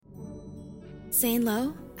Zane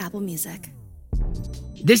Lowe, Apple Music.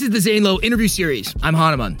 This is the Zane Lowe interview series. I'm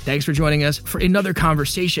Hanuman. Thanks for joining us for another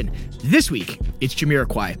conversation. This week, it's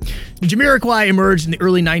Jamiroquai. Jamiroquai emerged in the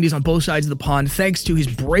early 90s on both sides of the pond thanks to his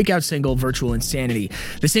breakout single, Virtual Insanity.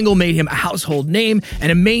 The single made him a household name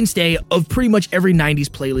and a mainstay of pretty much every 90s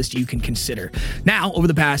playlist you can consider. Now, over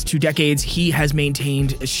the past 2 decades, he has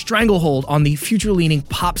maintained a stranglehold on the future-leaning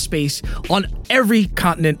pop space on every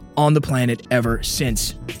continent on the planet ever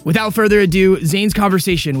since. Without further ado, Zane's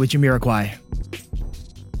conversation with Jamiroquai.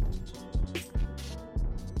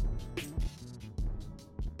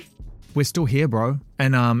 We're still here, bro.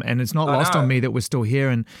 And it's not lost on me that we're still here.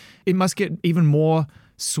 And it must get even more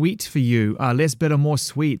sweet for you, less bitter, more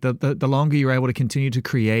sweet, the longer you're able to continue to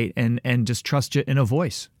create and just trust your inner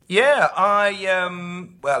voice. Yeah,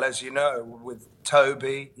 well, as you know, with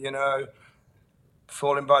Toby,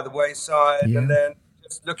 falling by the wayside, and then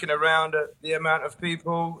just looking around at the amount of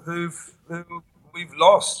people who we've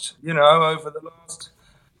lost, over the last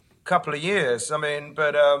couple of years. I mean,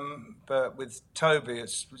 but with Toby,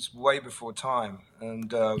 it's way before time,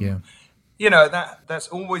 and that's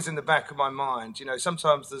always in the back of my mind.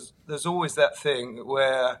 Sometimes there's always that thing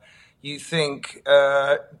where you think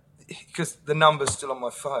because the number's still on my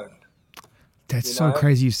phone. That's so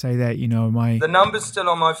crazy you say that. The number's still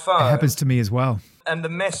on my phone. It happens to me as well, and the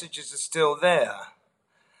messages are still there,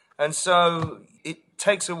 and so it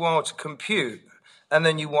takes a while to compute, and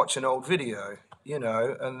then you watch an old video.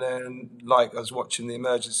 And then like I was watching The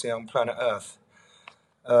Emergency on Planet Earth,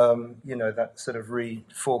 that sort of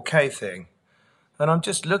 4K thing. And I'm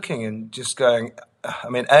just looking and just going, I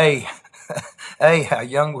mean, how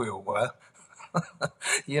young we all were.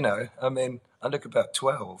 I look about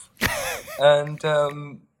 12. And,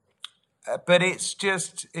 but it's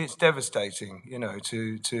devastating,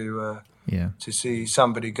 to see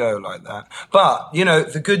somebody go like that. But,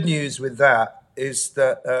 the good news with that is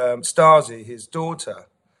that Stasi, his daughter,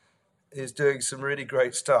 is doing some really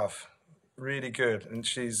great stuff, really good, and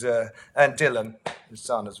she's and Dylan, his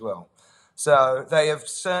son, as well. So they have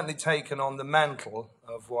certainly taken on the mantle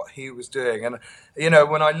of what he was doing, and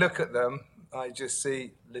when I look at them, I just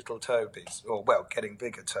see little Tobys, or getting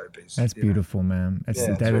bigger Tobys. That's beautiful, man.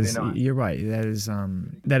 That really is nice. You're right.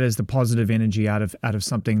 That is the positive energy out of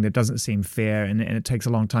something that doesn't seem fair, and it takes a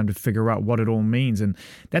long time to figure out what it all means. And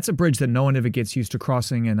that's a bridge that no one ever gets used to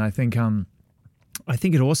crossing. And I think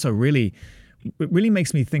it also really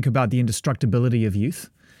makes me think about the indestructibility of youth,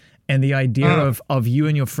 and the idea of you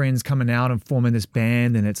and your friends coming out and forming this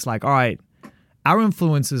band. And it's like, all right, our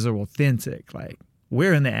influences are authentic, like.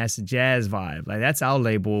 We're in the acid jazz vibe. Like that's our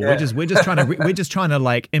label. Yeah. We're just trying to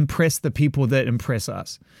like impress the people that impress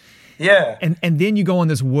us. Yeah. And then you go on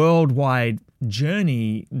this worldwide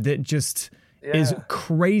journey that just is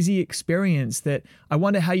crazy experience that I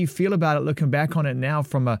wonder how you feel about it looking back on it now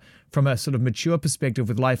from a sort of mature perspective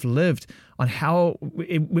with life lived, on how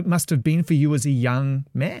it must have been for you as a young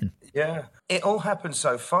man. Yeah. It all happened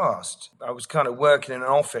so fast. I was kind of working in an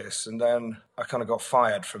office, and then I kind of got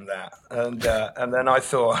fired from that. And then I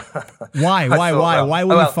thought... Why were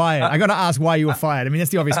you fired? I got to ask why you were fired. I mean,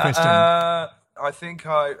 that's the obvious question. I think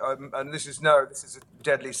and this is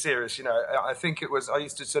deadly serious, I think it was, I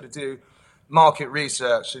used to sort of do market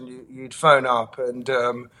research, and you'd phone up and,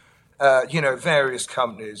 various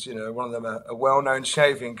companies, one of them a well-known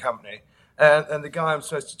shaving company. And the guy I'm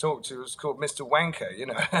supposed to talk to was called Mr. Wanker,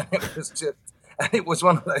 and it was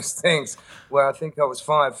one of those things where I think I was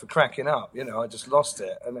fired for cracking up. I just lost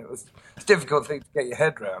it, and it's a difficult thing to get your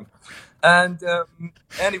head around. And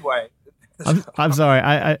anyway, I'm sorry.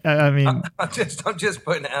 I mean, I'm just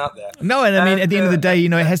putting it out there. No, and I mean, at the end of the day,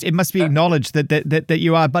 it must be acknowledged that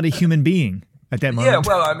you are but a human being at that moment. Yeah,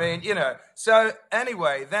 well, I mean, So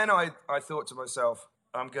anyway, then I thought to myself,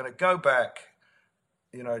 I'm going to go back.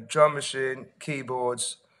 Drum machine,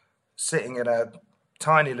 keyboards, sitting in a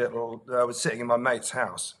tiny little, I was sitting in my mate's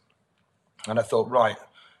house. And I thought, right,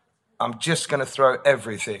 I'm just going to throw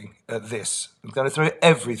everything at this. I'm going to throw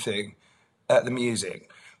everything at the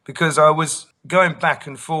music. Because I was going back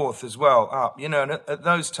and forth as well, up, and at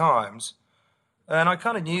those times, and I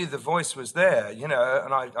kind of knew the voice was there, and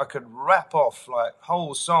I could rap off like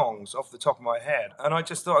whole songs off the top of my head. And I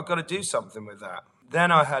just thought, I've got to do something with that. Then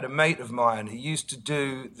I had a mate of mine who used to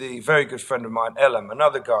do the very good friend of mine, Elam,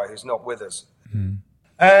 another guy who's not with us. Mm.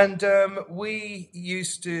 And we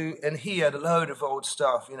used to, and he had a load of old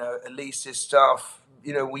stuff, Elise's stuff.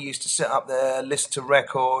 We used to sit up there, listen to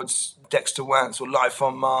records, Dexter Wantz or Life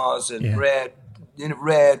on Mars and rare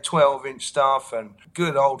 12-inch stuff and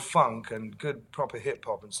good old funk and good proper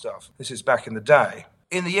hip-hop and stuff. This is back in the day.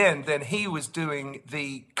 In the end, then he was doing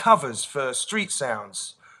the covers for Street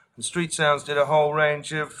Sounds. The Street Sounds did a whole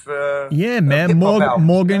range of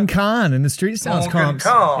Morgan Khan and the Street Sounds Morgan comps.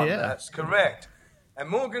 Khan, Yeah, that's correct. And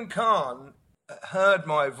Morgan Khan heard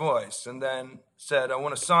my voice and then said, "I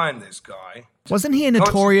want to sign this guy." Wasn't he a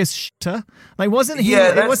notorious shitter? Like, wasn't he?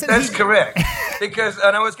 Yeah, that's correct. Because,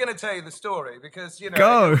 and I was going to tell you the story because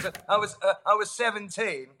I was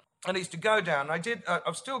 17. And I used to go down.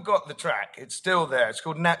 I've still got the track. It's still there. It's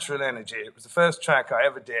called Natural Energy. It was the first track I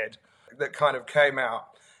ever did that kind of came out.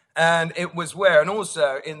 And it was and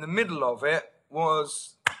also in the middle of it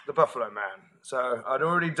was the Buffalo Man. So I'd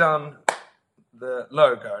already done the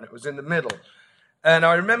logo and it was in the middle. And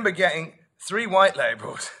I remember getting 3 white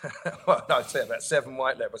labels. Well, I'd say about 7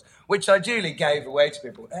 white labels, which I duly gave away to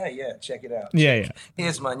people. Hey, yeah, check it out. Yeah.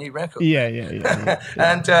 Here's my new record. Yeah.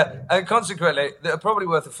 And consequently, they're probably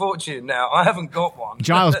worth a fortune now. I haven't got one.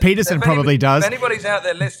 Giles Peterson probably does. If anybody's out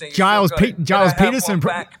there listening, Giles Peterson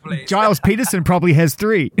probably has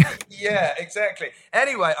 3. Yeah, exactly.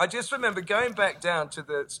 Anyway, I just remember going back down to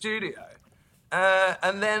the studio,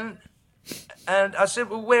 and I said,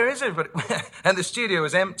 "Well, where is everybody?" And the studio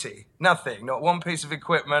was empty, nothing, not one piece of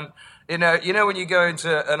equipment. You know when you go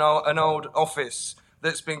into an old office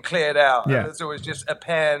that's been cleared out, and there's always just a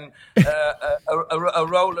pen, a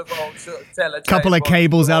roll of old sort of sellotape, couple of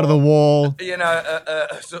cables out of the wall,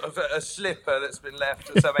 a sort of a slipper that's been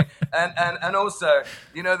left or something, and also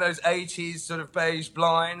those 80s sort of beige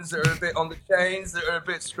blinds that are a bit on the chains that are a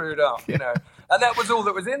bit screwed up, and that was all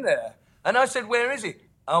that was in there. And I said, "Where is he?"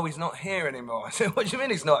 "Oh, he's not here anymore." I said, "What do you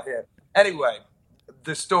mean he's not here?" Anyway,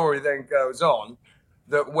 the story then goes on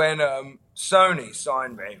that when Sony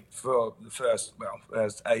signed me for the first,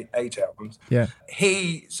 there's eight albums,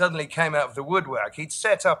 he suddenly came out of the woodwork. He'd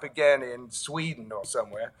set up again in Sweden or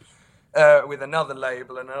somewhere with another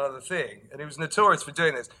label and another thing. And he was notorious for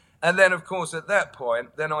doing this. And then, of course, at that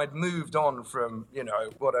point, then I'd moved on from,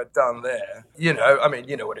 what I'd done there. I mean,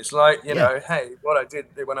 you know what it's like. Hey, what I did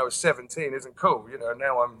when I was 17 isn't cool.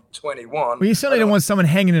 Now I'm 21. Well, you certainly don't want someone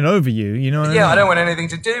hanging it over you, what I mean? I don't want anything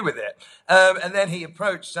to do with it. And then he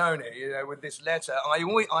approached Sony, with this letter. I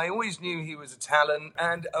always knew he was a talent,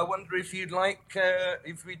 and I wonder if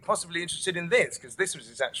if we'd possibly interested in this, because this was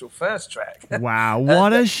his actual first track. Wow,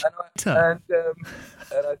 what a shitter.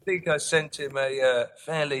 And I think I sent him a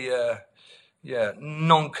fairly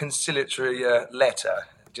non-conciliatory letter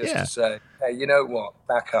just to say, hey, you know what,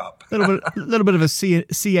 back up. A little bit of a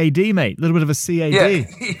CAD, mate. A little bit of a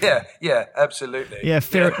CAD. Yeah, absolutely. Yeah,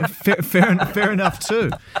 fair enough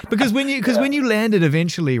too. Because when you landed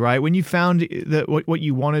eventually, right, when you found that what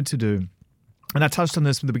you wanted to do, and I touched on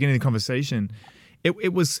this from the beginning of the conversation,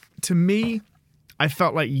 it was, to me, I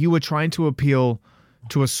felt like you were trying to appeal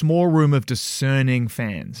to a small room of discerning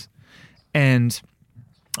fans. And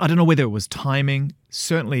I don't know whether it was timing.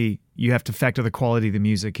 Certainly, you have to factor the quality of the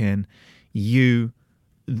music in. The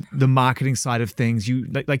marketing side of things. You,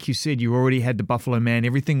 like you said, you already had the Buffalo Man.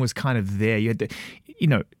 Everything was kind of there. You had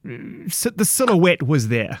the silhouette was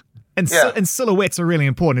there. And silhouettes are really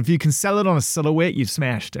important. If you can sell it on a silhouette, you've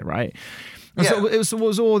smashed it, right? So it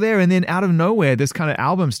was all there, and then out of nowhere, this kind of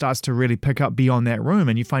album starts to really pick up beyond that room,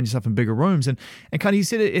 and you find yourself in bigger rooms. And kind of, you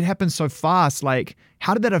said it happened so fast. Like,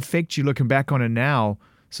 how did that affect you looking back on it now,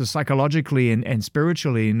 so psychologically and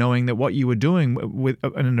spiritually, knowing that what you were doing with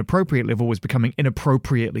at an appropriate level was becoming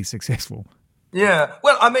inappropriately successful? Yeah,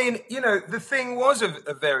 well, I mean, the thing was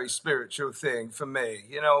a very spiritual thing for me.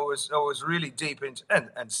 I was really deep into,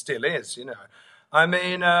 and still is, I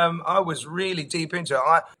mean, I was really deep into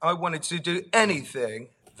it. I wanted to do anything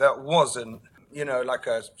that wasn't, like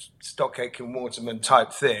a Stock Aitken Waterman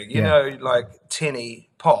type thing, like tinny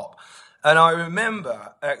pop. And I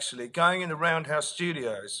remember actually going in the Roundhouse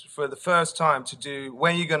Studios for the first time to do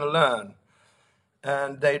When You Gonna Learn.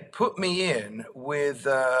 And they'd put me in with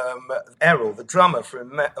Errol, the drummer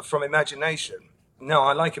from Imagination. No,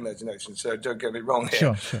 I like Imagination, so don't get me wrong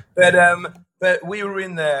here. Sure. But we were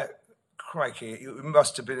in there. Crikey, we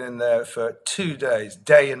must have been in there for 2 days,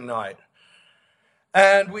 day and night.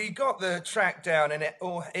 And we got the track down, and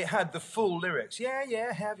it had the full lyrics.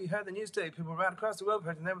 Yeah, have you heard the news today? People around across the world,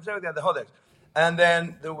 and they had the whole lyrics. And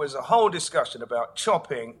then there was a whole discussion about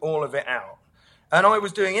chopping all of it out. And I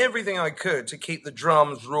was doing everything I could to keep the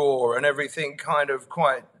drums raw and everything kind of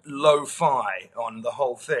quite lo-fi on the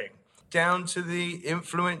whole thing, down to the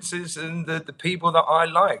influences and the people that I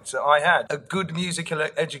liked. So I had a good musical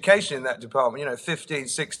education in that department, 15,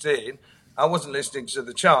 16. I wasn't listening to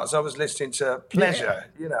the charts. I was listening to pleasure,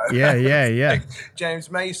 Yeah.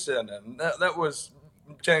 James Mason, and that was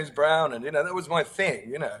James Brown, and, that was my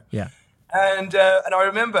thing, Yeah. And I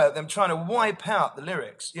remember them trying to wipe out the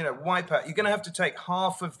lyrics, wipe out. You're going to have to take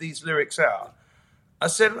half of these lyrics out. I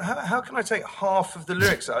said, how can I take half of the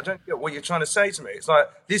lyrics out? I don't get what you're trying to say to me. It's like,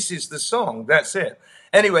 this is the song, that's it.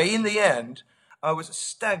 Anyway, in the end, I was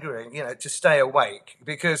staggering, to stay awake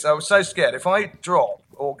because I was so scared. If I drop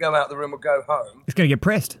or go out the room or go home, It's going to get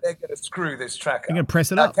pressed. they're going to screw this track up. You're going to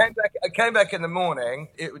press it up. I came back in the morning.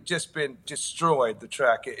 It had just been destroyed, the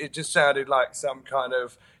track. It just sounded like some kind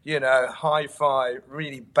of, hi-fi,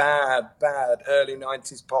 really bad early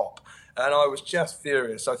 90s pop. And I was just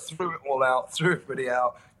furious. I threw it all out, threw everybody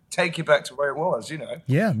out, take it back to where it was,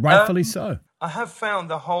 Yeah, rightfully so. I have found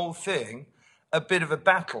the whole thing a bit of a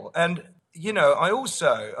battle. And, I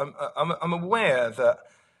also, I'm aware that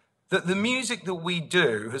the music that we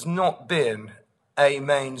do has not been a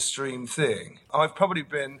mainstream thing. I've probably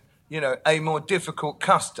been, a more difficult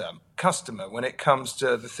customer when it comes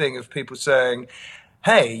to the thing of people saying,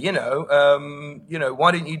 hey,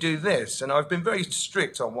 why didn't you do this? And I've been very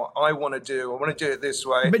strict on what I want to do. I want to do it this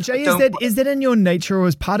way. But Jay, is that in your nature, or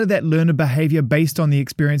is part of that learner behavior based on the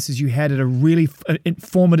experiences you had at a really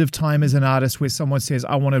formative time as an artist where someone says,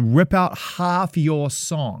 I want to rip out half your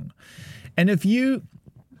song? And if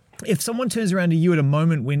someone turns around to you at a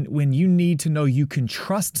moment when you need to know you can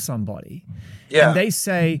trust somebody, and they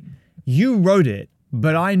say, you wrote it,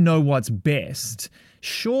 but I know what's best,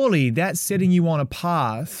 surely that's setting you on a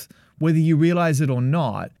path, whether you realize it or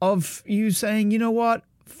not, of you saying, you know what,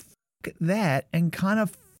 f*** that, and kind of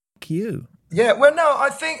f*** you. Yeah, well, no, I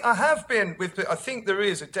think I have been I think there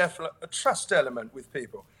is a trust element with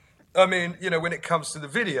people. I mean, when it comes to the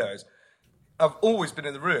videos, I've always been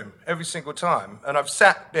in the room every single time, and I've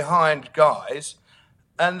sat behind guys,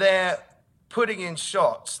 and they're putting in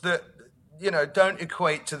shots that, don't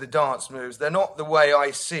equate to the dance moves. They're not the way I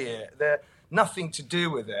see it. They're nothing to do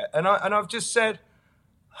with it. And I've just said,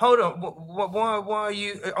 hold on, why are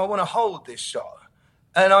you, I want to hold this shot.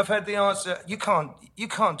 And I've had the answer, you can't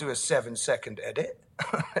do a 7-second edit.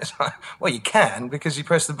 It's like, well, you can, because you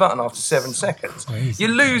press the button after 7 seconds. You're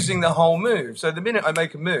losing the whole move. So the minute I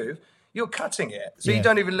make a move, you're cutting it. So you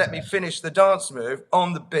don't even let me finish the dance move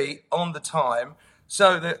on the beat, on the time,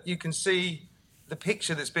 so that you can see the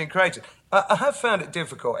picture that's being created. I have found it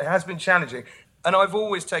difficult. It has been challenging. And I've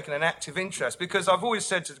always taken an active interest, because I've always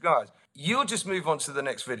said to the guys, you'll just move on to the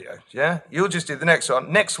next video, yeah? You'll just do the next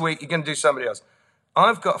one. Next week, you're going to do somebody else.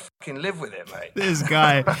 I've got to fucking live with it, mate. This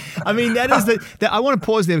guy. I mean, that is I want to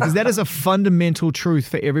pause there, because that is a fundamental truth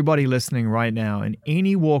for everybody listening right now in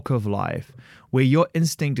any walk of life, where your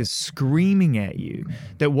instinct is screaming at you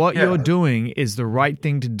that what you're doing is the right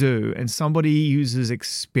thing to do, and somebody uses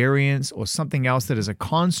experience or something else that is a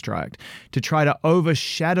construct to try to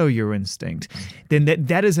overshadow your instinct, then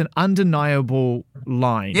that is an undeniable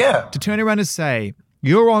line. Yeah. To turn around and say,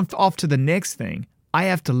 you're off to the next thing, I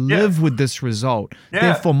have to live with this result.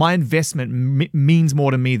 Therefore, my investment means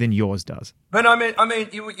more to me than yours does. But I mean,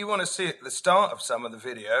 you want to see at the start of some of the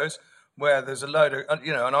videos where there's a load of,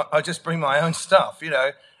 and I just bring my own stuff,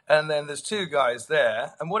 and then there's two guys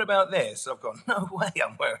there. And what about this? I've gone, no way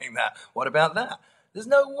I'm wearing that. What about that? There's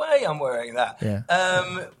no way I'm wearing that. Yeah.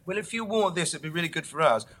 Well, if you wore this, it'd be really good for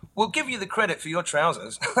us. We'll give you the credit for your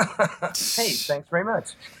trousers. Hey, thanks very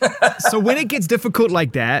much. So when it gets difficult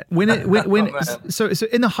like that, so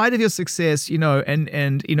in the height of your success, and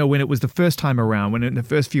when it was the first time around, when in the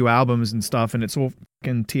first few albums and stuff, and it's all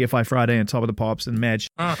fucking TFI Friday and Top of the Pops and Madge,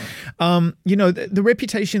 the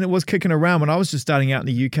reputation that was kicking around when I was just starting out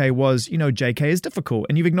in the UK was, Jay Kay is difficult,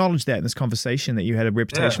 and you've acknowledged that in this conversation, that you had a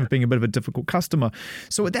reputation of being a bit of a difficult customer.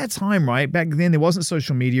 So at that time, right, back then there wasn't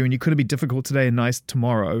social media, and you couldn't be difficult today and nice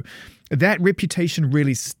tomorrow. That reputation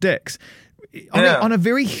really sticks. On a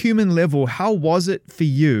very human level, how was it for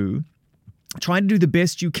you trying to do the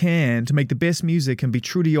best you can to make the best music and be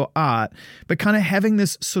true to your art, but kind of having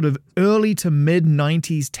this sort of early to mid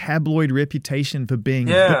 90s tabloid reputation for being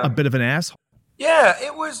a bit of an asshole? Yeah,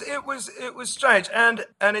 it was strange. And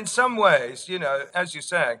in some ways, as you're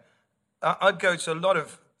saying, I'd go to a lot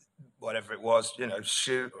of whatever it was,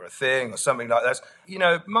 shoot or a thing or something like that.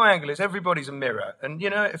 My angle is everybody's a mirror. And,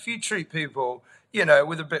 if you treat people,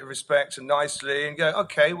 with a bit of respect and nicely and go,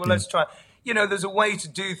 okay, well, let's try. There's a way to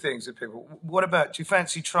do things with people. What about, do you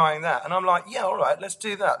fancy trying that? And I'm like, yeah, all right, let's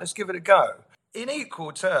do that. Let's give it a go. In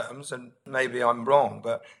equal terms, and maybe I'm wrong,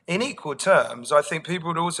 but in equal terms, I think people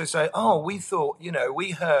would also say, oh, we thought,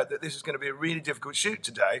 we heard that this is going to be a really difficult shoot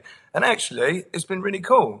today. And actually, it's been really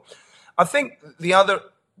cool. I think the other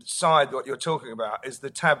side, what you're talking about, is the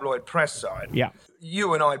tabloid press side. Yeah.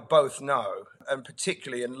 You and I both know, and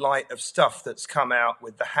particularly in light of stuff that's come out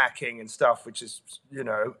with the hacking and stuff, which is,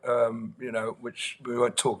 which we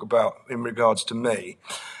won't talk about in regards to me.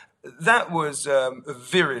 that was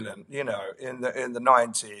virulent, in the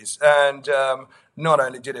 90s. And not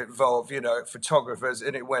only did it involve, photographers,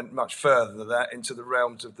 and it went much further than that into the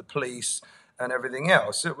realms of the police and everything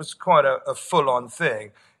else. It was quite a full-on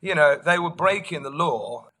thing. They were breaking the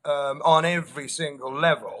law on every single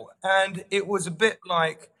level. And it was a bit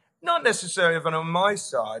like, not necessarily even on my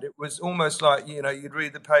side, it was almost like, you'd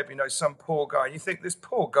read the paper, some poor guy, and you think, this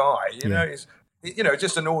poor guy, he's,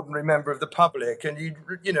 just an ordinary member of the public, and you'd,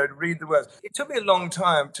 read the words. It took me a long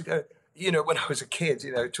time to go, when I was a kid,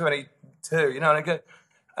 22, and I go,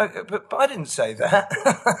 but I didn't say that.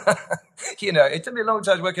 It took me a long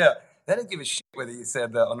time to work out. They don't give a shit whether you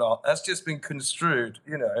said that or not. That's just been construed,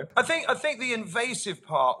 I think the invasive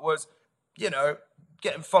part was,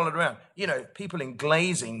 getting followed around, people in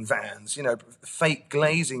glazing vans, fake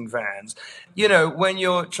glazing vans, when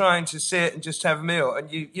you're trying to sit and just have a meal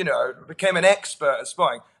and you became an expert at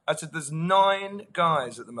spying. I said, there's 9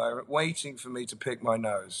 guys at the moment waiting for me to pick my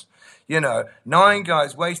nose. 9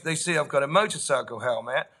 guys wait. They see I've got a motorcycle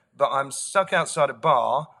helmet, but I'm stuck outside a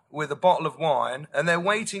bar with a bottle of wine, and they're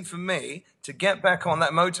waiting for me to get back on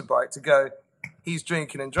that motorbike to go, he's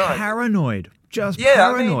drinking and driving. Paranoid. Just I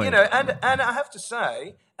paranoid. mean, and I have to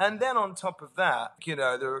say, and then on top of that,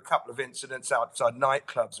 there were a couple of incidents outside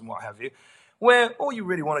nightclubs and what have you, where all you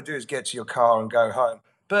really want to do is get to your car and go home.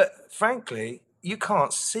 But frankly, you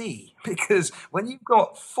can't see, because when you've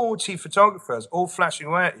got 40 photographers all flashing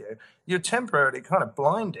away at you, you're temporarily kind of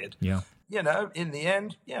blinded. Yeah. In the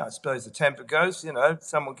end, I suppose the temper goes,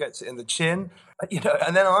 someone gets it in the chin,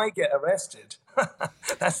 and then I get arrested.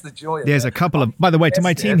 That's the joy of it. There's a couple of, by the way, to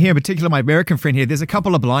my team here, in particular my American friend here, there's a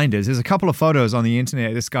couple of blinders. There's a couple of photos on the internet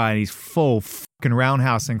of this guy, and he's full fucking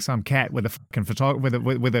roundhousing some cat with a fucking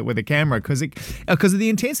with a camera because of the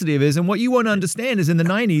intensity of it. And what you won't understand is in the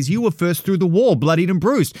 90s, you were first through the wall, bloodied and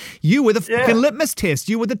bruised. You were the fucking litmus test.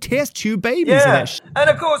 You were the test tube babies. Yeah, of that shit. And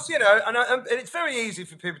of course, and it's very easy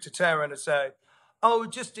for people to turn around and say, oh,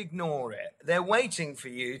 just ignore it. They're waiting for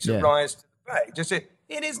you to rise to the bait. Just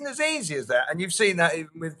it isn't as easy as that. And you've seen that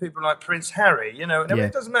even with people like Prince Harry, and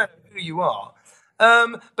it doesn't matter who you are.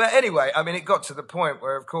 But anyway, I mean, it got to the point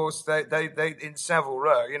where, of course, they in Savile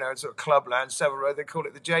Row, sort of clubland, Savile Row, they call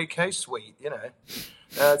it the Jay Kay suite,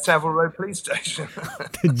 Savile Row police station.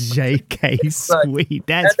 The Jay Kay suite.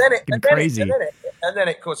 That's crazy. And then,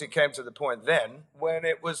 of course, it came to the point then when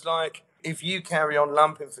it was like, if you carry on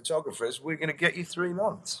lumping photographers, we're going to get you 3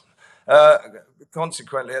 months.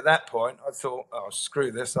 Consequently, at that point, I thought, oh,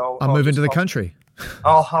 screw this. I'll move into the country.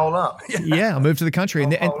 I'll hole up. Yeah, I'll move to the country.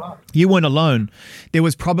 And you weren't alone. There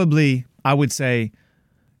was probably, I would say,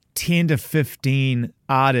 10 to 15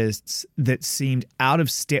 artists that seemed out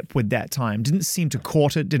of step with that time, didn't seem to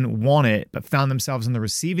court it, didn't want it, but found themselves on the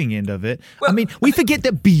receiving end of it. Well, I mean, we forget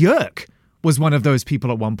that Björk was one of those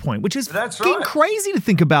people at one point, which is fucking crazy to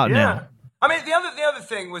think about now. I mean, the other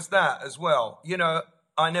thing was that as well.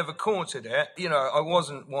 I never courted it. I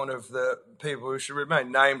wasn't one of the people who should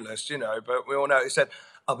remain nameless, but we all know it said,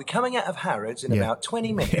 I'll be coming out of Harrods in about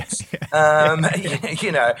 20 minutes.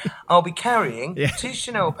 I'll be carrying 2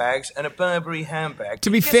 Chanel bags and a Burberry handbag. To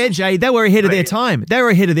be fair, Jay, they were ahead of their time.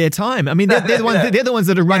 I mean, they're the ones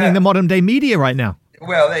that are running the modern day media right now.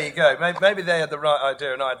 Well, there you go. Maybe they had the right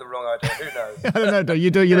idea and I had the wrong idea. Who knows? I don't know. You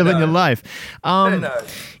live in your life. Who knows?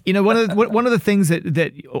 One of the things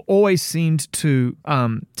that always seemed to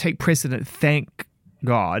take precedent, thank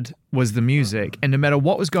God, was the music. And no matter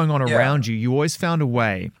what was going on around you, you always found a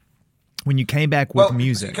way when you came back with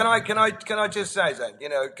music. Can I just say, Zane,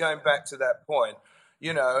 going back to that point,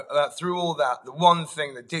 through all that, the one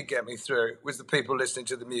thing that did get me through was the people listening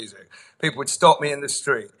to the music. People would stop me in the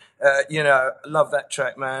street. Love that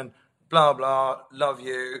track, man. Blah, blah. Love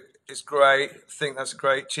you. It's great. Think that's a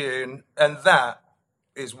great tune. And that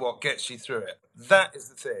is what gets you through it. That is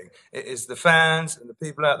the thing. It is the fans and the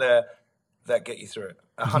people out there that get you through it.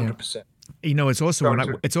 100%. It's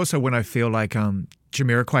also when I feel like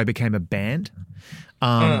Jamiroquai became a band.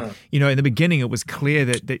 In the beginning, it was clear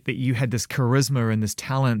that you had this charisma and this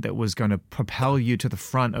talent that was going to propel you to the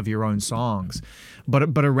front of your own songs.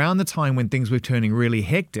 But around the time when things were turning really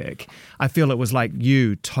hectic, I feel it was like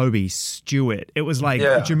you, Toby, Stewart. It was like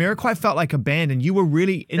Jamiroquai felt like a band, and you were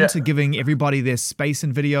really into giving everybody their space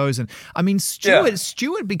in videos. And I mean,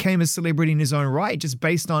 Stewart became a celebrity in his own right, just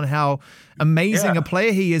based on how amazing a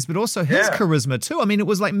player he is, but also his charisma too. I mean, it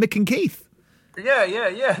was like Mick and Keith.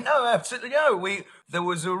 Yeah. No, absolutely. No, there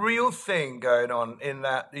was a real thing going on in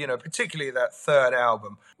that, particularly that third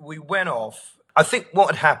album. We went off. I think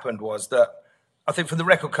what had happened was that, I think from the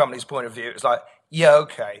record company's point of view, it was like,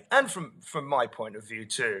 okay. And from my point of view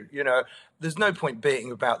too, there's no point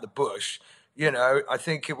beating about the bush. I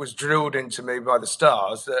think it was drilled into me by the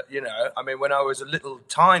stars that, I mean, when I was a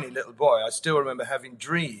tiny little boy, I still remember having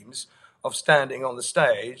dreams of standing on the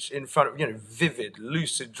stage in front of, vivid,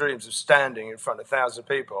 lucid dreams of standing in front of 1,000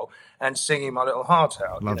 people and singing my little heart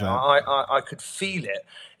out. Love that. I could feel it.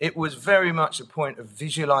 It was very much a point of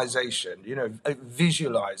visualization,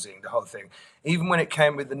 visualizing the whole thing. Even when it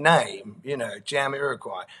came with the name,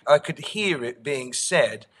 Jamiroquai, I could hear it being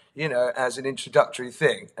said, as an introductory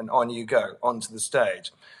thing, and on you go, onto the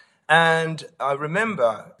stage. And I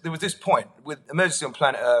remember there was this point with Emergency on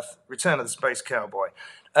Planet Earth, Return of the Space Cowboy.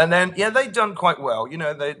 And then, they'd done quite well.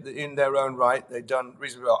 They in their own right, they'd done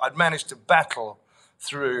reasonably well. I'd managed to battle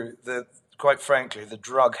through quite frankly, the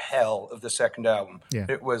drug hell of the second album. Yeah.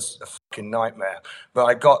 It was a fucking nightmare. But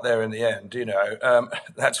I got there in the end,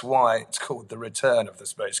 That's why it's called The Return of the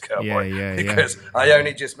Space Cowboy. Because I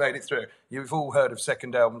only just made it through. You've all heard of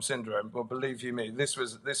second album syndrome. Well, believe you me, this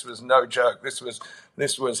was no joke.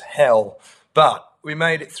 This was hell. But we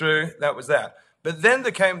made it through. That was that. But then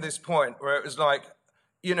there came this point where it was like,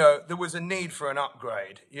 there was a need for an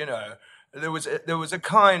upgrade, There was a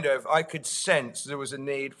kind of, I could sense there was a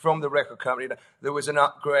need from the record company. There was an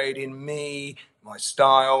upgrade in me, my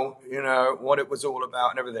style, what it was all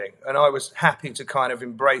about and everything. And I was happy to kind of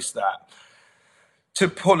embrace that. To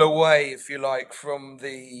pull away, if you like, from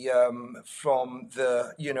the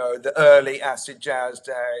the early acid jazz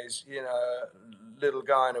days, little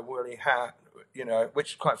guy in a woolly hat,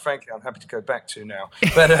 which quite frankly I'm happy to go back to now.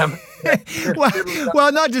 But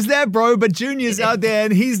well, not just that, bro, but Junior's out there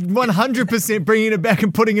and he's 100% bringing it back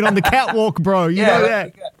and putting it on the catwalk, bro. You know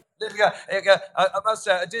that. There you go. I must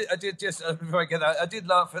say, I did just before I get that, I did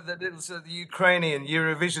laugh at the little the Ukrainian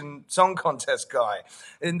Eurovision Song Contest guy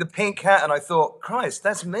in the pink hat, and I thought, Christ,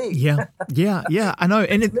 that's me. Yeah, I know.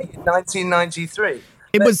 And it's me in 1993.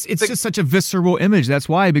 It's just such a visceral image. That's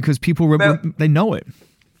why, because people they know it.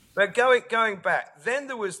 But going back, then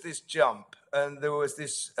there was this jump, and there was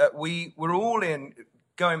this. We were all in.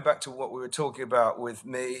 Going back to what we were talking about with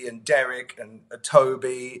me and Derek and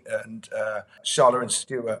Toby and Charlotte and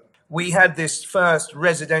Stuart, we had this first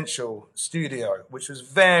residential studio, which was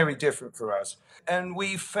very different for us. And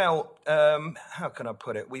we felt, how can I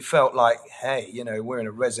put it? We felt like, hey, we're in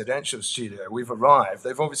a residential studio. We've arrived.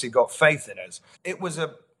 They've obviously got faith in us. It was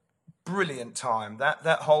a brilliant time.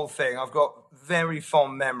 That whole thing, I've got very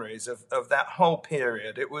fond memories of that whole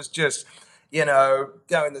period. It was just, go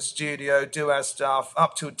in the studio, do our stuff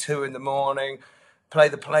up till 2 a.m, play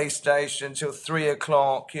the PlayStation till 3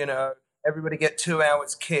 o'clock, everybody get 2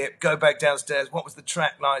 hours kip, go back downstairs. What was the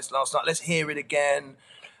track list last night? Let's hear it again.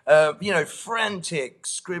 Frantic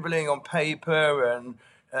scribbling on paper and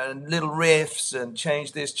little riffs and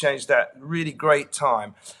change this, change that. Really great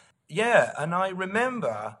time. Yeah, and I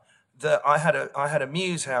remember that I had a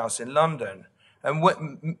Muse house in London,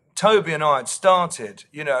 and Toby and I had started,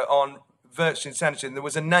 on Virtual Insanity, and there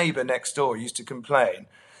was a neighbour next door who used to complain.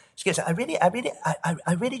 She goes, I really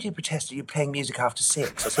do protest that you're playing music after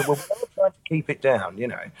 6. I said, well, we're trying to keep it down,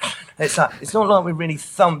 It's not like we're really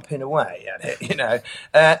thumping away at it,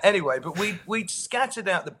 Anyway, but we scattered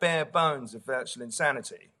out the bare bones of Virtual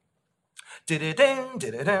Insanity. Futures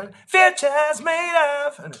made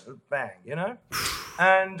of, and bang,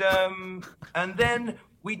 and then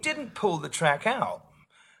we didn't pull the track out.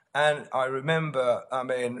 And I remember,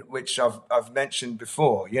 which I've mentioned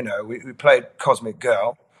before, we played Cosmic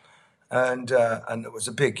Girl, and there was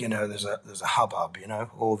a big, there's a hubbub,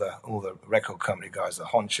 all the record company guys, the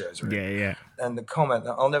honchos, really. Yeah. And the comment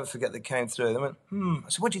that I'll never forget that came through, they went, I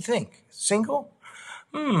said, what do you think? Single?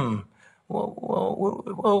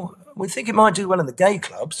 Well, we think it might do well in the gay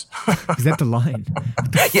clubs. Is that the line?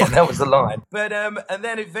 Yeah, that was the line. But and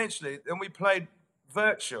then eventually, we played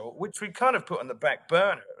Virtual, which we kind of put on the back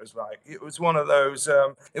burner. It was one of those.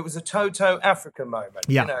 It was a Toto Africa moment.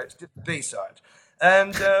 Yeah. It's just the B-side.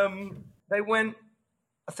 And they went,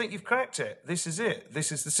 I think you've cracked it. This is it.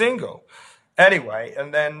 This is the single. Anyway,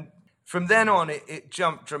 and then from then on, it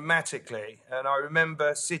jumped dramatically. And I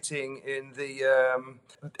remember sitting in the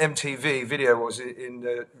MTV video, was it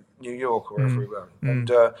in New York or wherever we were. And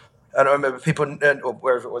I remember people, or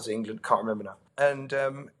wherever it was, England, can't remember now. And,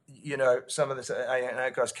 some of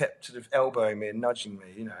the guys kept sort of elbowing me and nudging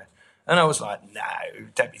me, And I was like, no,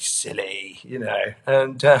 don't be silly,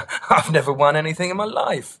 And I've never won anything in my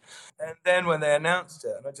life. And then when they announced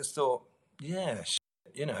it, and I just thought, yeah,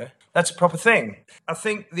 that's a proper thing. I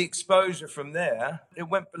think the exposure from there, it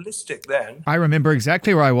went ballistic then. I remember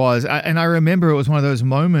exactly where I was. And I remember it was one of those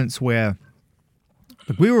moments where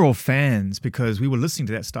we were all fans because we were listening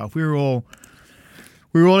to that stuff. We were all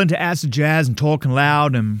into acid jazz and talking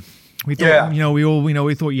loud, and We thought,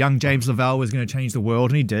 we thought young James Lavelle was going to change the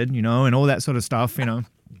world, and he did, and all that sort of stuff, And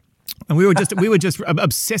we were just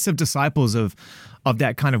obsessive disciples of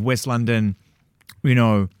that kind of West London,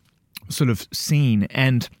 sort of scene.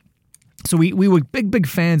 And so we were big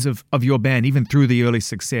fans of your band, even through the early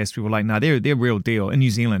success. We were like, they're real deal. In New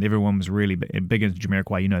Zealand, everyone was really big into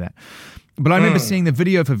Jamiroquai, that. But I remember seeing the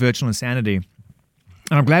video for Virtual Insanity,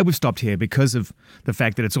 and I'm glad we've stopped here because of the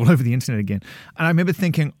fact that it's all over the internet again. And I remember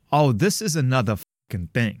thinking, oh, this is another fucking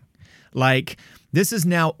thing. Like, this is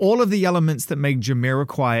now all of the elements that make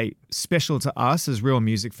Jamiroquai special to us as real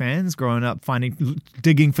music fans, growing up,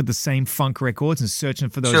 digging for the same funk records and searching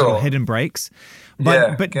for those little hidden breaks.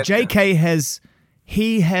 But Jay Kay has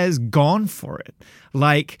gone for it.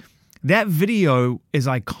 Like, that video is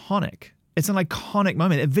iconic. It's an iconic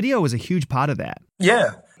moment. That video was a huge part of that.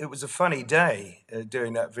 Yeah, it was a funny day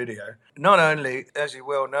doing that video. Not only, as you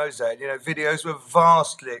well know, Zane, videos were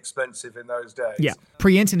vastly expensive in those days. Yeah,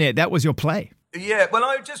 pre-internet, that was your play. Yeah, well,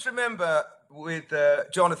 I just remember with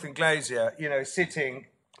Jonathan Glazier, sitting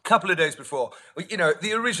a couple of days before.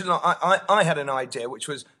 The original, I had an idea, which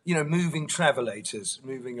was, moving travelators,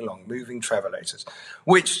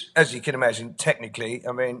 which, as you can imagine, technically,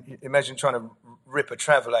 imagine trying to rip a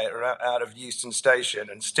travelator out of Euston Station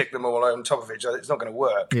and stick them all on top of each other. It's not going to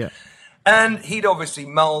work. Yeah. And he'd obviously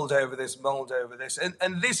mulled over this.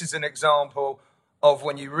 And this is an example of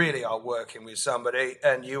when you really are working with somebody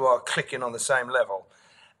and you are clicking on the same level.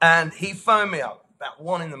 And he phoned me up about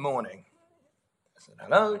 1 a.m. I said,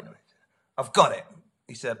 hello? I've got it.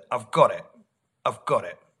 He said, I've got it. I'm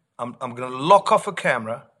going to lock off a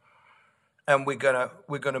camera and we're gonna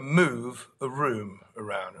move a room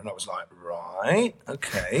around. And I was like, right,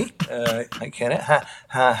 okay, I get it.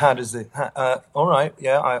 How does it? All right,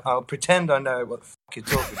 yeah, I'll pretend I know what the fuck you're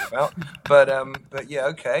talking about. But yeah,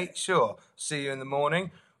 okay, sure. See you in the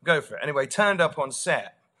morning. Go for it. Anyway, turned up on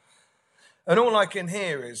set, and all I can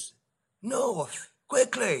hear is north,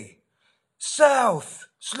 quickly, south,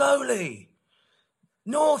 slowly,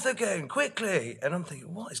 north again, quickly. And I'm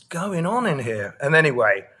thinking, what is going on in here? And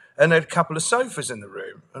anyway. And there had a couple of sofas in the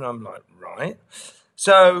room. And I'm like, right.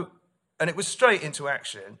 So, and it was straight into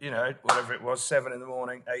action, whatever it was, 7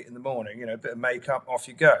 a.m, 8 a.m, a bit of makeup, off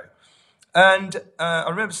you go. And I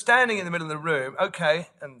remember standing in the middle of the room, okay,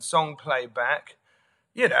 and song played back,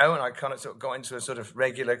 and I kind of sort of got into a sort of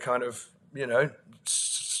regular kind of,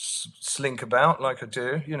 slink about like I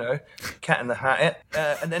do, cat in the hat.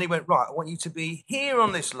 And then he went, right, I want you to be here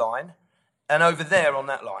on this line. And over there on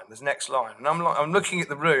that line, this next line. And I'm looking at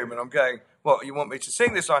the room and I'm going, what, you want me to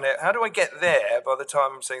sing this line here? How do I get there by the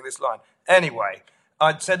time I'm singing this line? Anyway,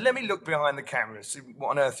 I said, let me look behind the camera, see what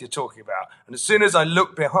on earth you're talking about. And as soon as I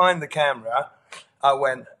looked behind the camera, I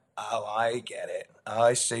went, oh, I get it.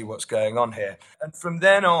 I see what's going on here. And from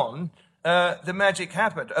then on, the magic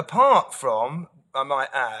happened. Apart from, I might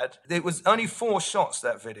add, it was only 4 shots,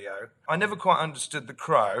 that video. I never quite understood the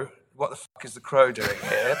crow. What the fuck is the crow doing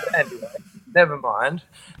here? But anyway, never mind.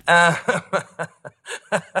 And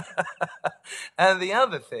the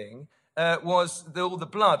other thing was all the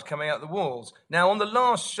blood coming out the walls. Now, on the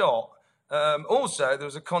last shot, also, there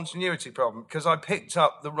was a continuity problem because I picked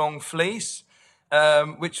up the wrong fleece,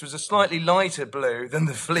 which was a slightly lighter blue than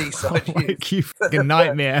the fleece I'd used. You fucking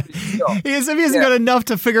nightmare. He hasn't got enough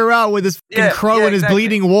to figure out with his fucking crow and his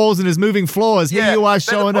bleeding walls and his moving floors. Here you are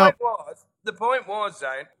showing up. The point was,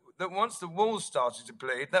 Zane, that once the walls started to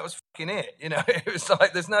bleed, that was fucking it. It was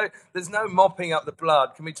like there's no mopping up the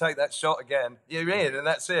blood. Can we take that shot again? You're in, and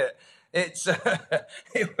that's it. It's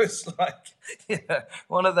it was like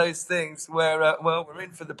one of those things where we're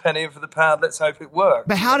in for the penny and for the pound. Let's hope it works.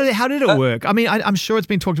 But how did it work? I mean, I'm sure it's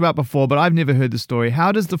been talked about before, but I've never heard the story.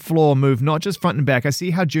 How does the floor move? Not just front and back. I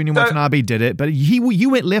see how Junior Watanabe did it, but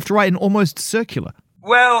you went left, right, and almost circular.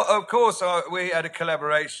 Well, of course, we had a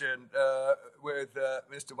collaboration with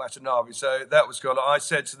Mr. Watanabe, so that was cool. I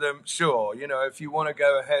said to them, sure, if you want to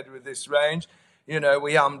go ahead with this range, we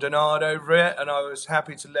ummed and ahed over it, and I was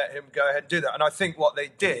happy to let him go ahead and do that. And I think what they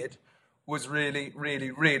did was really,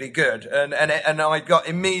 really, really good. And I got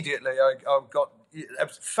immediately, I got a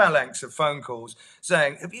phalanx of phone calls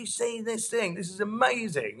saying, have you seen this thing? This is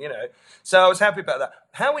amazing, So I was happy about that.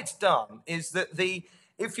 How it's done is that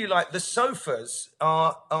if you like, the sofas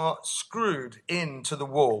are screwed into the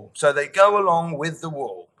wall. So they go along with the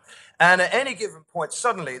wall. And at any given point,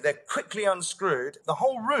 suddenly they're quickly unscrewed. The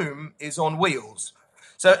whole room is on wheels.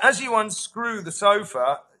 So as you unscrew the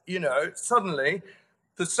sofa, suddenly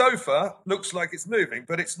the sofa looks like it's moving,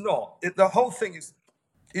 but it's not. The whole thing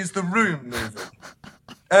is the room moving.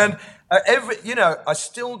 And I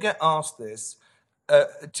still get asked this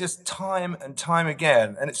just time and time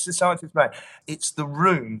again. And it's just hard to explain. It's the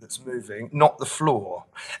room that's moving, not the floor.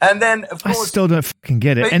 And then, of course, I still don't fucking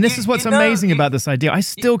get it. And this is what's amazing about this idea. I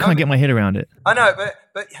still can't get my head around it. I know,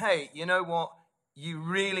 but hey, you know what? You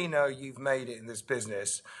really know you've made it in this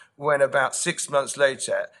business when about 6 months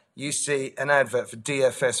later you see an advert for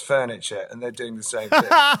DFS furniture and they're doing the same thing.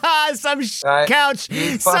 Some couch.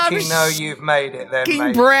 You fucking know you've made it then,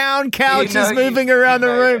 mate. Brown couch is moving around the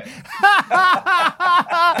room.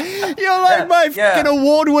 You're like my fucking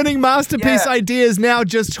award-winning masterpiece ideas now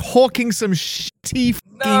just hawking some shitty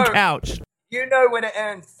fucking couch. You know when it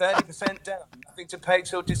ends, 30% down, nothing to pay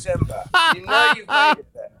till December. You know you've made it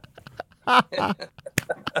there.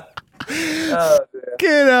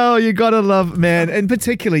 You gotta love, man, and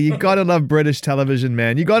particularly you gotta love British television,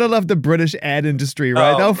 man. You gotta love the British ad industry,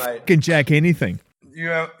 right? They'll fucking jack anything.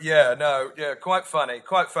 Quite funny.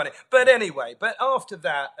 But anyway, after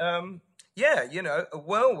that, a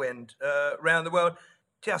whirlwind around the world,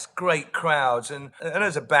 just great crowds, and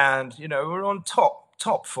as a band, we're on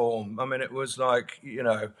top form. I mean, it was like,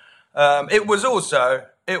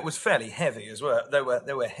 it was fairly heavy as well. There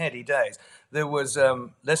were heady days. There was,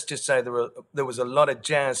 let's just say there was a lot of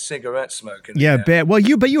jazz cigarette smoking. Yeah, bet. Well,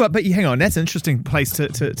 but hang on. That's an interesting place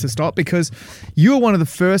to stop, because you were one of the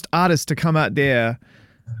first artists to come out there.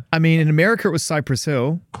 I mean, in America it was Cypress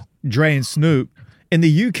Hill, Dre and Snoop. In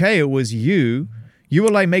the UK it was you. You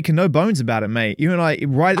were like making no bones about it, mate. You were like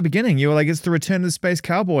right at the beginning. You were like, it's the return of the space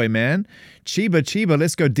cowboy, man. Chiba,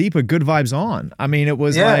 let's go deeper. Good vibes on. I mean, it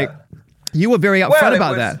was like you were very upfront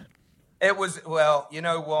about that. It was, well, you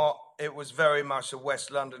know what? It was very much a West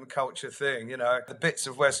London culture thing, the bits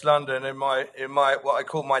of West London in my what I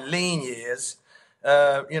call my lean years,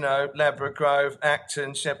 Ladbroke Grove,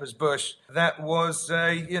 Acton, Shepherd's Bush. That was,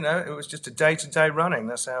 it was just a day-to-day running.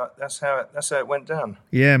 That's how it went down.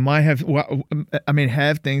 Yeah,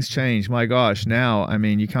 have things changed? My gosh, now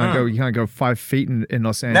you can't go 5 feet in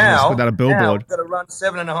Los Angeles without a billboard. Now I've got to run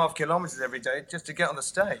 7.5 kilometers every day just to get on the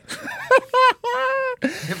stage.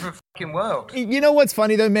 Different fucking world. You know what's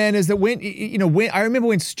funny though, man, is that when I remember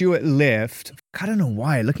when Stuart left. I don't know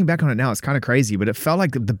why. Looking back on it now, it's kind of crazy, but it felt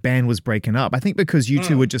like the band was breaking up. I think because you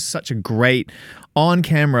two were just such a great on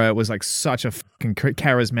camera. It was like such a fucking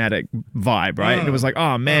charismatic vibe, right? And it was like,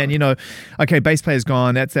 oh man, okay, bass player's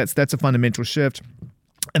gone. That's a fundamental shift.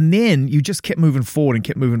 And then you just kept moving forward.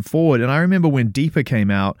 And I remember when Deeper came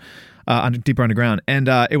out, Deeper Underground, and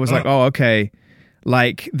it was like, oh, okay.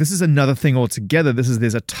 Like, this is another thing altogether.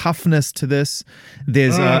 There's a toughness to this.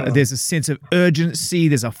 There's a sense of urgency.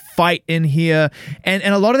 There's a fight in here. And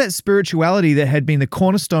a lot of that spirituality that had been the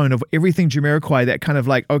cornerstone of everything Jamiroquai, that kind of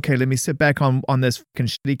like, okay, let me sit back on this fucking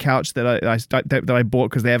shitty couch that I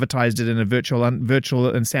bought because they advertised it in a virtual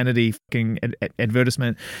insanity fucking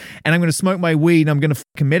advertisement. And I'm going to smoke my weed and I'm going to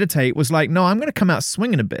fucking meditate, was like, no, I'm going to come out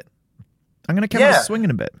swinging a bit.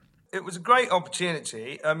 It was a great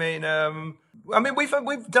opportunity. I mean,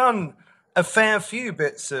 we've done a fair few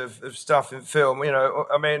bits of stuff in film.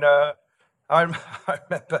 I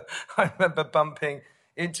remember bumping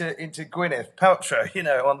into Gwyneth Paltrow,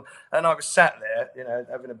 and I was sat there,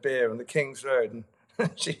 having a beer on the King's Road, and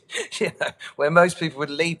she where most people would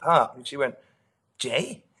leap up, and she went,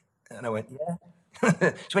 "Jay?" And I went,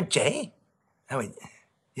 "Yeah." She went, "Jay?" I went,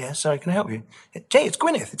 "Yeah, sorry, can I help you?" "Jay, it's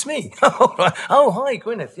Gwyneth, it's me." "Oh, hi,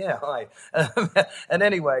 Gwyneth, yeah, hi." And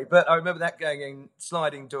anyway, but I remember that going in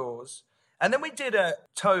sliding doors. And then we did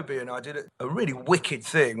Toby and I did a really wicked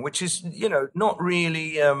thing, which is, not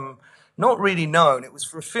really known. It was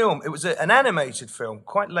for a film. It was an animated film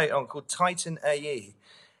quite late on called Titan AE.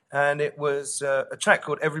 And it was a track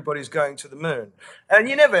called Everybody's Going to the Moon. And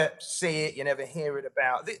you never see it, you never hear it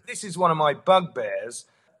about. This is one of my bugbears.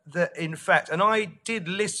 That in fact, and I did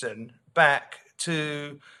listen back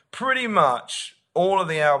to pretty much all of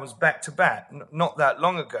the albums back to back, not that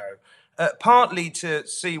long ago, partly to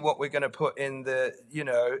see what we're going to put in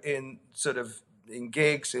in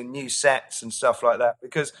gigs, in new sets and stuff like that,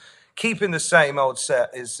 because keeping the same old set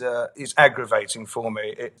is aggravating for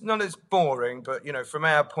me. It's not as boring, but from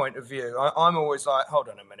our point of view, I'm always like, hold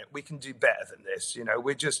on a minute, we can do better than this.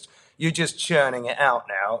 You're just churning it out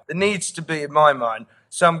now. There needs to be, in my mind,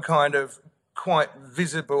 some kind of quite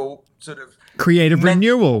visible sort of creative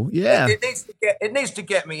renewal. Yeah, it needs to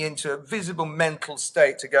get me into a visible mental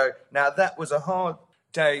state to go, now that was a hard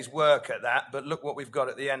day's work at that, but look what we've got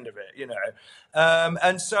at the end of it,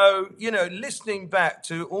 and so listening back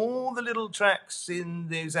to all the little tracks in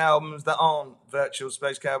these albums that aren't Virtual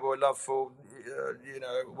Space Cowboy, Loveful,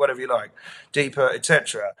 whatever you like, Deeper,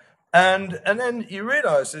 etc., And then you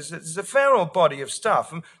realise there's a fair old body of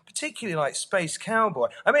stuff, and particularly like Space Cowboy.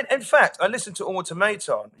 I mean, in fact, I listened to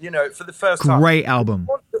Automaton, for the first time. Great album.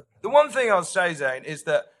 The one thing I'll say, Zane, is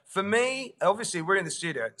that for me, obviously, we're in the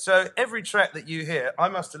studio, so every track that you hear, I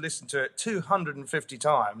must have listened to it 250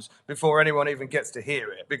 times before anyone even gets to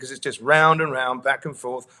hear it, because it's just round and round, back and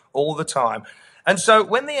forth all the time. And so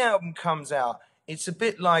when the album comes out, it's a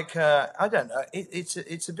bit like I don't know.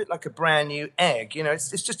 It's a bit like a brand new egg. It's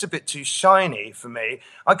just a bit too shiny for me.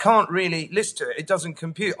 I can't really listen to it. It doesn't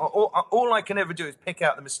compute. All I can ever do is pick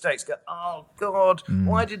out the mistakes. Go, oh God,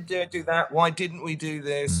 why did they do that? Why didn't we do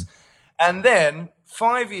this? And then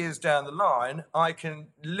 5 years down the line, I can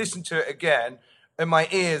listen to it again, and my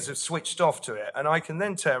ears have switched off to it, and I can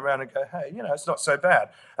then turn around and go, hey, it's not so bad.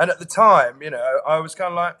 And at the time, I was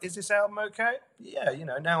kind of like, is this album okay? Yeah,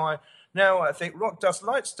 Now I think Rock Dust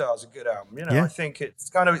Light Star's a good album. I think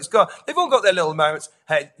they've all got their little moments.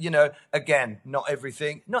 Hey, again, not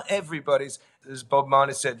everybody's, as Bob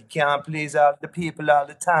Marley said, you can't please all the people all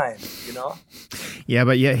the time, Yeah,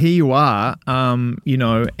 but here you are,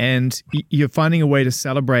 and you're finding a way to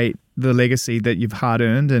celebrate the legacy that you've hard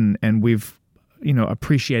earned and we've,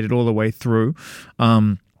 appreciated all the way through.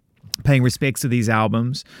 Paying respects to these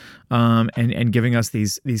albums, and giving us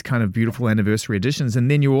these kind of beautiful anniversary editions. And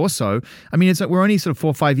then you also, it's like we're only sort of 4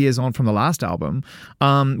 or 5 years on from the last album,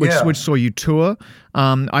 which saw you tour.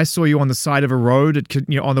 I saw you on the side of a road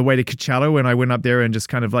on the way to Coachella when I went up there and just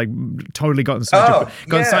kind of like totally got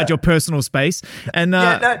inside your personal space. And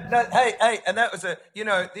hey, and that was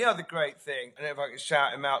the other great thing. And if I could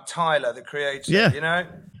shout him out, Tyler, the creator.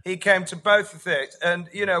 He came to both of it, and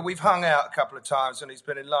we've hung out a couple of times when he's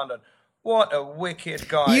been in London. What a wicked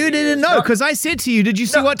guy. You didn't know, because I said to you, did you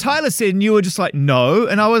see what Tyler said? And you were just like, no.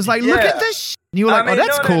 And I was like, look at this. And you were like,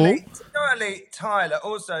 that's cool. Not only Tyler,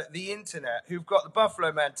 also the internet, who've got the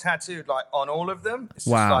Buffalo Man tattooed like on all of them. It's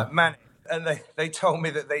just like manic. And they told me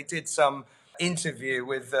that they did some interview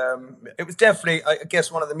with, it was definitely, I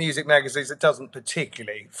guess, one of the music magazines that doesn't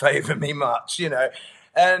particularly favour me much,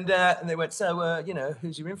 And they went, so,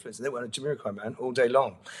 who's your influence? And they went, Jamiroquai, man, all day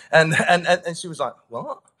long. And she was like,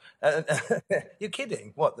 what? You're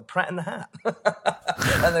kidding? What, the Prat in the Hat?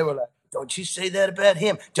 And they were like, don't you say that about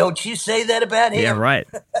him. Don't you say that about him. Yeah, right.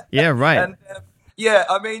 Yeah, right.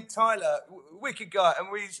 And, Tyler, wicked guy. And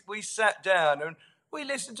we sat down and we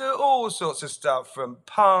listened to all sorts of stuff, from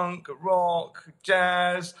punk, rock,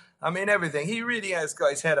 jazz. Everything. He really has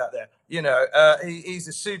got his head out there. He's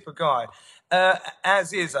a super guy.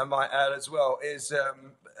 As is, I might add as well, is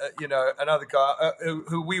another guy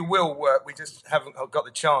who we will work. We just haven't got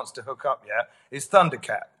the chance to hook up yet. Is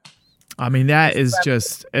Thundercat. That is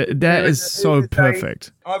just so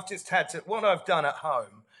perfect. I've just had to. What I've done at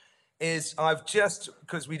home is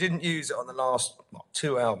because we didn't use it on the last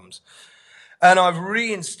 2 albums, and I've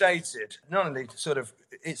reinstated not only sort of.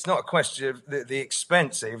 It's not a question of the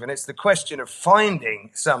expense even. It's the question of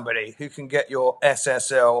finding somebody who can get your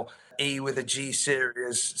SSL E with a G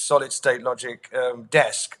series solid state logic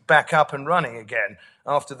desk back up and running again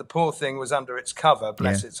after the poor thing was under its cover,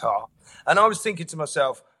 bless its heart. And I was thinking to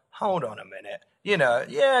myself, hold on a minute,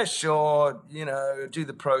 sure, do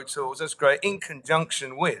the Pro Tools, that's great, in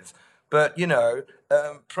conjunction with, but,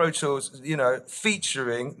 Pro Tools,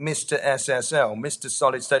 featuring Mr. SSL, Mr.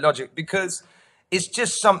 Solid State Logic, because it's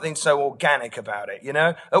just something so organic about it,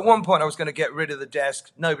 At one point, I was going to get rid of the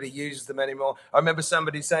desk. Nobody uses them anymore. I remember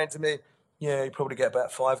somebody saying to me, yeah, you probably get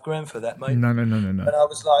about $5,000 for that, mate. No. And I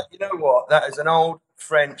was like, you know what? That is an old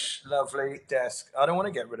French, lovely desk. I don't want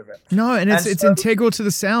to get rid of it. No, and it's integral to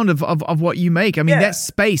the sound of what you make. That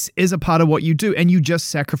space is a part of what you do, and you just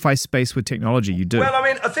sacrifice space with technology. You do. Well,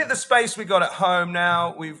 I think the space we got at home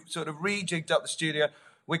now, we've sort of rejigged up the studio.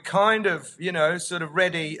 We're kind of, sort of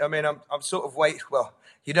ready. I'm sort of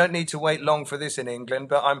you don't need to wait long for this in England,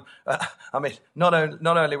 but not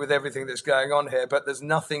only with everything that's going on here, but there's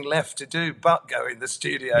nothing left to do but go in the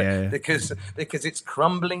studio because it's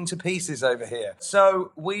crumbling to pieces over here.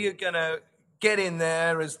 So we are going to get in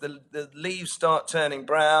there as the leaves start turning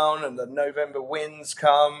brown and the November winds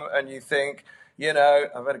come, and you think,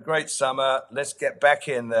 I've had a great summer. Let's get back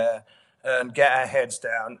in there and get our heads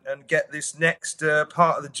down and get this next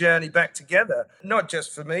part of the journey back together. Not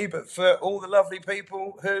just for me, but for all the lovely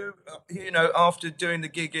people who, after doing the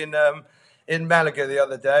gig in Malaga the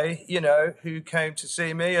other day, who came to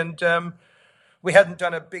see me. And we hadn't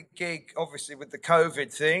done a big gig, obviously, with the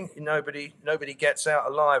COVID thing. Nobody gets out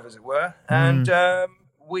alive, as it were. And they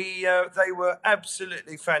were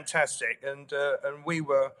absolutely fantastic. And we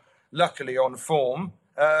were luckily on form.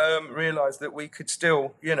 Realised that we could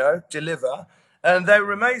still, deliver, And they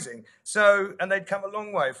were amazing. So, and they'd come a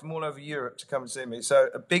long way from all over Europe to come and see me. So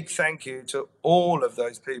a big thank you to all of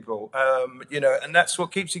those people, and that's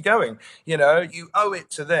what keeps you going. You owe it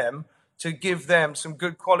to them to give them some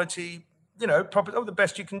good quality, the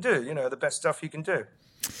best you can do, the best stuff you can do.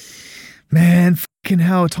 Man, fucking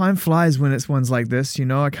hell, time flies when it's ones like this.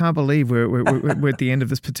 I can't believe we're at the end of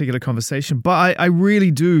this particular conversation. But I really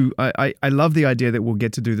do. I love the idea that we'll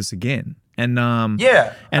get to do this again. And and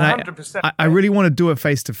 100%. I really want to do it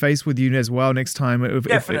face to face with you as well next time.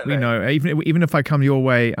 Definitely. Even if I come your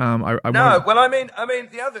way, Well, I mean,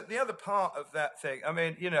 the other part of that thing. I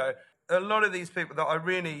mean, a lot of these people that I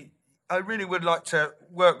really would like to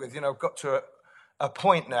work with. I've got to a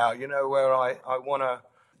point now, where I want to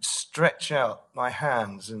stretch out my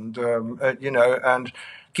hands and and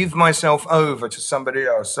give myself over to somebody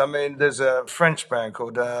else. I mean, there's a French band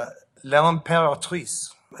called L'Impératrice,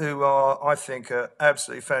 who I think are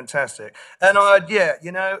absolutely fantastic. And I'd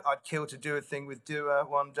kill to do a thing with Dua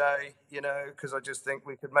one day, because I just think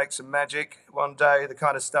we could make some magic one day. The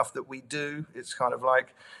kind of stuff that we do, it's kind of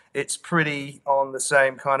like, it's pretty on the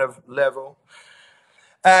same kind of level.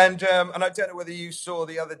 And I don't know whether you saw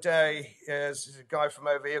the other day, there's a guy from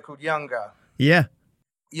over here called Younger. Yeah.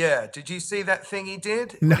 Yeah, did you see that thing he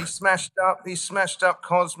did? No. He smashed up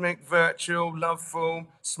Cosmic, Virtual, Loveful,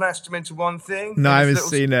 smashed them into one thing. No, I haven't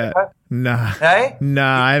seen that. Nah. Hey?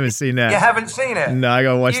 Nah, I haven't seen that. You haven't seen it? No, I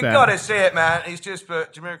gotta watch that. You've got to see it, man. He's just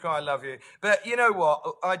put, Jamiroquai, I love you. But you know what?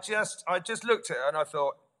 I just looked at it and I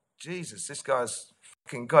thought, Jesus, this guy's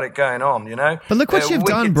fucking got it going on, But look what you've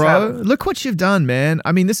done, bro. Talent. Look what you've done, man.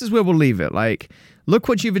 I mean, this is where we'll leave it. Like, look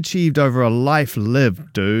what you've achieved over a life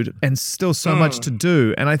lived, dude, and still so much to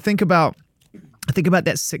do. And I think about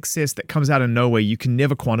that success that comes out of nowhere. You can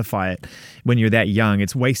never quantify it when you're that young.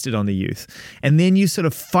 It's wasted on the youth. And then you sort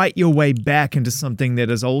of fight your way back into something that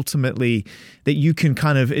is ultimately that you can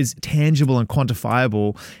kind of is tangible and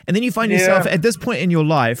quantifiable. And then you find yourself at this point in your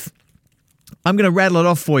life. I'm going to rattle it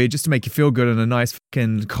off for you just to make you feel good on a nice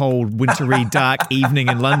fucking cold, wintry, dark evening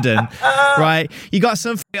in London, right? You got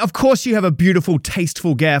of course you have a beautiful,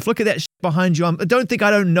 tasteful gaff. Look at that shit behind you. I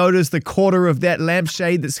don't notice the quarter of that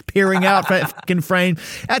lampshade that's peering out from that fucking frame.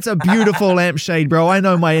 That's a beautiful lampshade, bro. I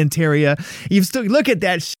know my interior. Look at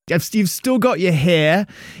that shit. You've still got your hair.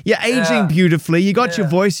 You're aging beautifully. You got your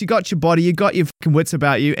voice. You got your body. You got your fucking wits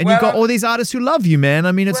about you. And you've got all these artists who love you, man.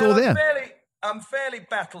 I mean, it's all there. I'm fairly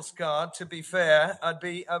battle scarred, to be fair. I'd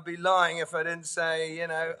be lying if I didn't say,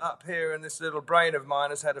 up here in this little brain of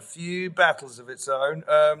mine has had a few battles of its own.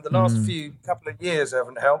 The last couple of years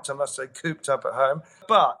haven't helped, I must say, cooped up at home.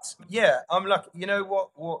 But yeah, I'm lucky. You know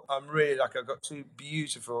what? I'm really lucky. I've got two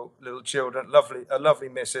beautiful little children, a lovely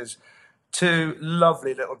missus, two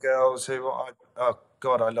lovely little girls who I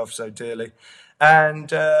love so dearly.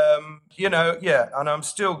 And, and I'm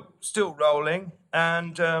still rolling.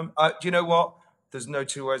 And do you know what? There's no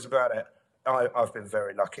two ways about it. I've been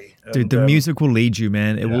very lucky. Dude, the music will lead you,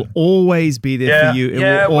 man. It will always be there for you.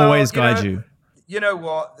 It will always guide you. You know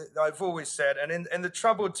what? I've always said, and in the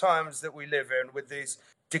troubled times that we live in with these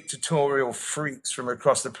dictatorial freaks from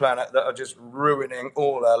across the planet that are just ruining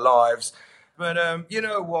all our lives. But you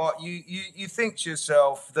know what? You think to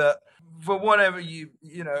yourself that for whatever you've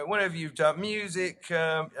done, music,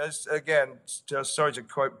 sorry to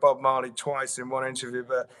quote Bob Marley twice in one interview,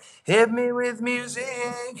 but hit me with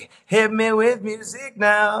music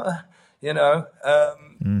now, You know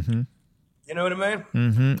what I mean?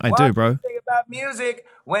 Mm-hmm. I do, bro. One thing about music,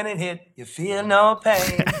 when it hit, you feel no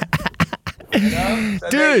pain. So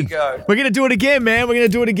dude, we're going to do it again, man. We're going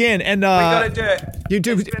to do it again. And we got to do it. You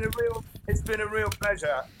do. It's been a real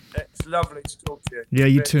pleasure. It's lovely to talk to you. Yeah,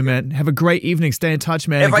 you too, man. Have a great evening. Stay in touch,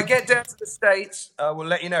 man. If I get down to the States, I will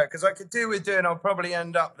let you know. Because I could do with doing, I'll probably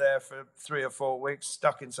end up there for 3 or 4 weeks,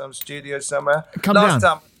 stuck in some studio somewhere.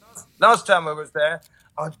 Last time I was there,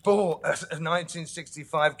 I bought a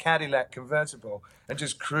 1965 Cadillac convertible and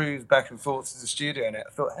just cruised back and forth to the studio in it.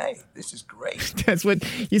 I thought, hey, this is great. That's what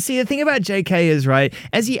you see. The thing about Jay Kay is, right,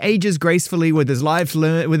 as he ages gracefully with his life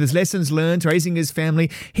learned, with his lessons learned, raising his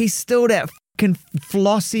family, he's still that fucking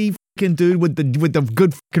flossy fucking dude with the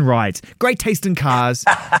good fucking rides. Great taste in cars,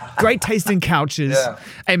 great taste in couches. Yeah.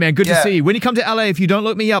 Hey man, good to see you. When you come to LA, if you don't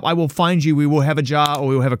look me up, I will find you. We will have a jar or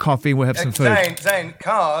we will have a coffee and we'll have some food. Zane,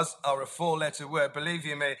 cars are a 4-letter word. Believe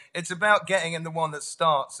you me, it's about getting in the one that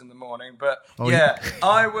starts in the morning. But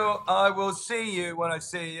I will see you when I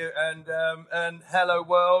see you. And hello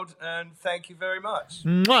world, and thank you very much.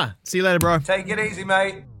 Mwah. See you later, bro. Take it easy,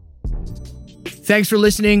 mate. Thanks for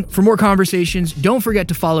listening. For more conversations, don't forget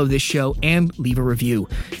to follow this show and leave a review.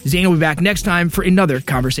 Zane will be back next time for another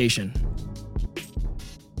conversation.